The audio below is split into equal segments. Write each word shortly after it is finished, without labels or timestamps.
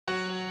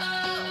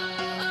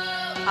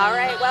All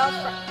right, well,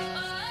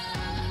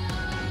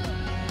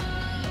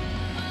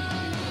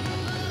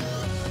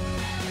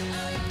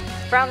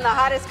 from the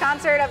hottest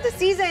concert of the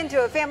season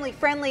to a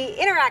family-friendly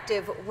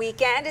interactive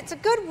weekend, it's a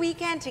good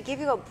weekend to give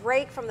you a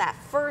break from that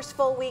first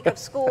full week of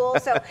school.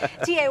 So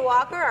T.A.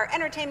 Walker, our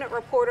entertainment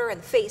reporter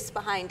and the face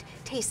behind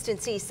Taste and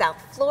See South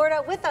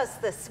Florida, with us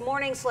this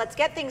morning. So let's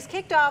get things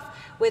kicked off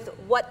with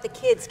what the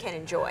kids can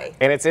enjoy.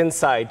 And it's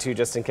inside too,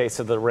 just in case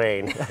of the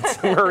rain.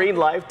 It's Marine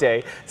Life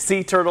Day.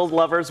 Sea turtle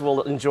lovers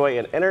will enjoy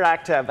an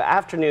interactive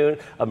afternoon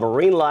of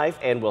marine life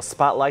and will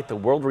spotlight the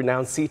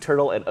world-renowned sea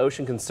turtle and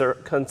ocean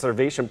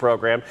conservation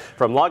program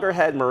from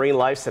Loggerhead Marine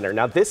Life Center.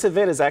 Now, this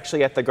event is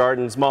actually at the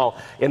Gardens Mall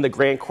in the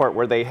Grand Court,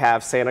 where they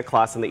have Santa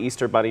Claus and the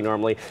Easter Bunny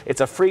normally.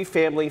 It's a free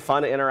family,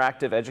 fun,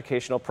 interactive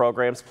educational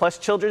programs. Plus,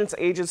 children's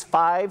ages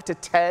 5 to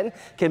 10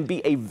 can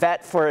be a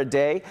vet for a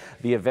day.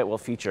 The event will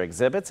feature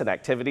exhibits and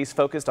activities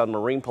focused on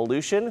marine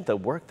pollution, the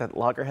work that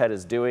Loggerhead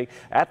is doing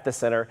at the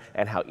center,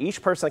 and how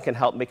each person can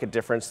help make a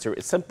difference through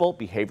simple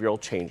behavioral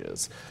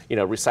changes. You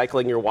know,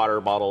 recycling your water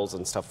bottles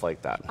and stuff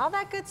like that. All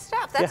that good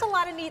stuff. That's a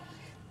lot of neat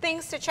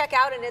things to check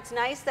out, and it's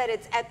nice that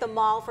it's at the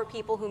mall for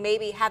people who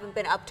maybe haven't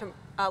been up to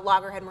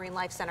Loggerhead Marine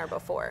Life Center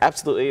before.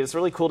 Absolutely. It's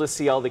really cool to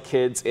see all the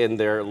kids in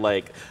their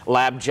like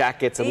lab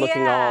jackets and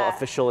looking all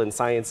official and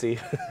sciencey.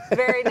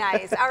 Very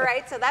nice. All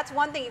right, so that's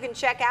one thing you can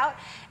check out.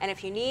 And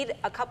if you need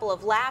a couple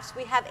of laughs,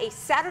 we have a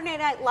Saturday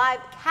Night Live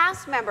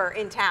cast member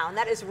in town.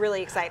 That is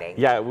really exciting.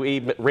 Yeah, we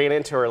ran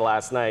into her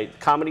last night.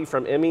 Comedy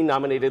from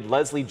Emmy-nominated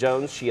Leslie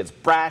Jones. She is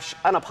brash,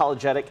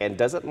 unapologetic, and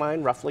doesn't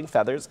mind ruffling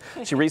feathers.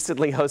 She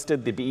recently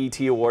hosted the BET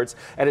Awards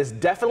and is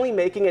definitely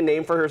making a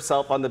name for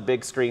herself on the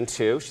big screen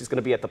too. She's going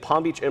to be at the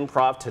Palm Beach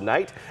Improv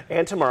tonight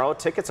and tomorrow.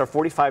 Tickets are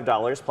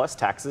 $45 plus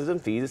taxes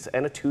and fees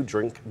and a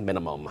 2-drink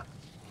minimum.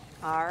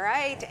 All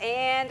right,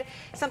 and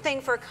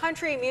something for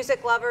country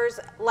music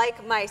lovers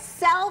like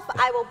myself.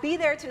 I will be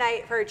there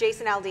tonight for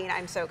Jason Aldean.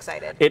 I'm so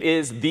excited. It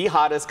is the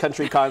hottest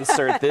country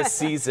concert this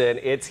season.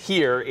 It's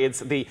here.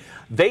 It's the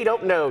They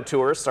Don't Know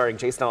Tour starring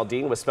Jason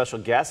Aldean with special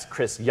guests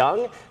Chris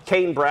Young,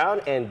 Kane Brown,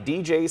 and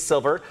DJ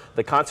Silver.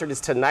 The concert is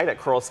tonight at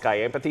Coral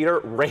Sky Amphitheater,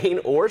 rain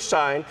or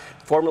shine,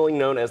 formerly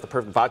known as the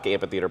Perfect Vodka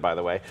Amphitheater, by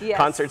the way. Yes.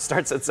 Concert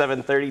starts at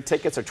 7:30.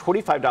 Tickets are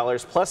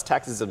 $25 plus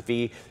taxes and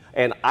fee.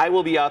 And I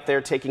will be out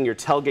there taking your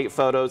tailgate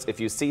photos. If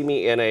you see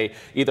me in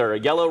either a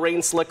yellow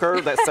rain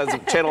slicker that says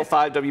Channel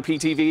 5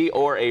 WPTV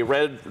or a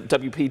red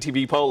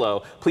WPTV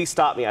polo, please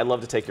stop me. I'd love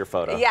to take your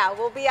photo. Yeah,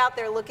 we'll be out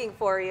there looking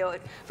for you.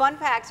 Fun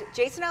fact,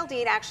 Jason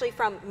Aldean actually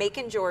from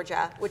Macon,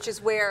 Georgia, which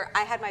is where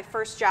I had my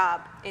first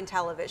job in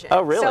television.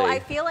 Oh, really? So I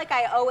feel like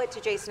I owe it to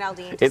Jason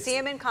Aldean to see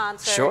him in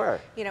concert. Sure.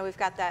 You know, we've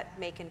got that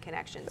Macon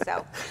connection.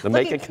 So the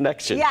Macon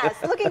connection. Yes,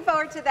 looking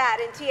forward to that.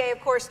 And TA,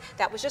 of course,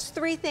 that was just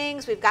 3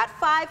 things. We've got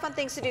 5 fun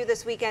things to do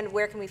this weekend.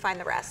 Where can we find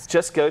the rest?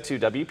 Just go to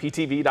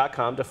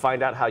WPTV.com to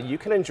find out how you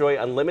can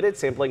enjoy unlimited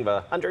sampling of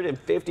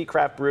 150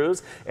 craft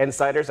brews and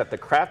ciders at the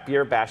Craft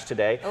Beer Bash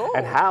today. Ooh.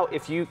 And how,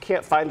 if you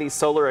can't find these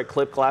solar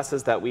eclipse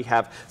glasses, that we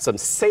have some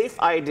safe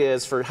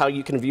ideas for how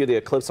you can view the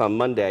eclipse on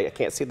Monday. I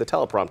can't see the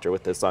teleprompter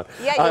with this on.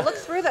 Yeah, you look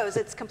through those.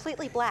 It's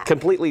completely black.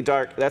 Completely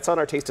dark. That's on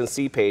our Taste and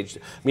See page.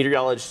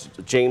 Meteorologist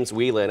James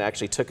Whelan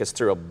actually took us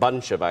through a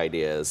bunch of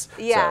ideas.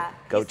 Yeah. So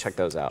go check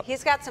those out.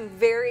 He's got some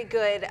very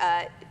good,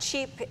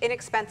 cheap,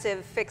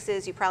 inexpensive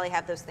fixes. You probably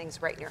have those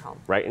things right in your home.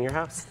 Right in your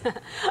house.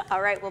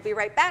 All right, we'll be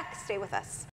right back. Stay with us.